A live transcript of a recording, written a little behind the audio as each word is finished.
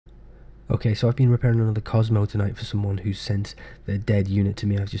Okay, so I've been repairing another Cozmo tonight for someone who sent their dead unit to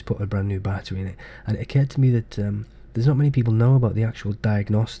me. I've just put a brand new battery in it, and it occurred to me that there's not many people know about the actual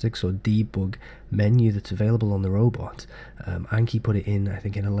diagnostics or debug menu that's available on the robot. Anki put it in, I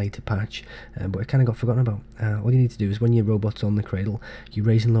think, in a later patch, but it kind of got forgotten about. All you need to do is when your robot's on the cradle, you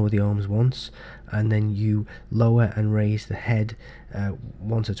raise and lower the arms once, and then you lower and raise the head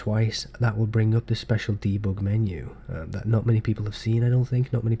once or twice. That will bring up this special debug menu that not many people have seen, I don't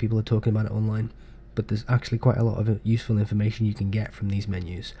think. Not many people are talking about it online, but there's actually quite a lot of useful information you can get from these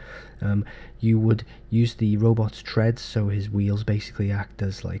menus. You would use the robot's treads, so his wheels basically act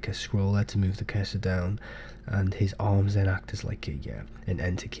as like a scroller to move the cursor down, and his arms then act as like an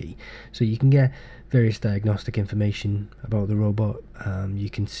enter key. So you can get various diagnostic information about the robot. You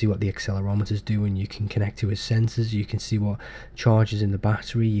can see what the accelerometers do, and you can connect to his sensors. You can see what charge is in the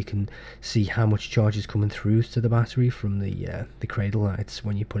battery. You can see how much charge is coming through to the battery from the cradle. It's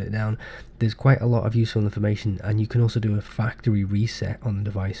when you put it down. There's quite a lot of useful information, and you can also do a factory reset on the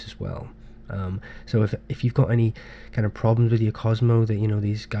device as well. So if you've got any kind of problems with your Cozmo that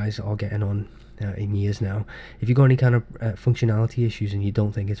these guys are getting on in years now, if you've got any kind of functionality issues and you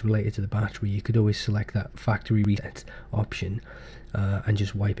don't think it's related to the battery, you could always select that factory reset option and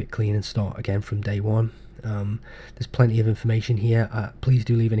just wipe it clean and start again from day one. There's plenty of information here. Please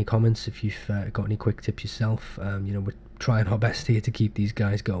do leave any comments if you've got any quick tips yourself. We're trying our best here to keep these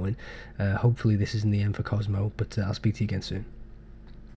guys going. Hopefully this isn't the end for Cozmo, but I'll speak to you again soon.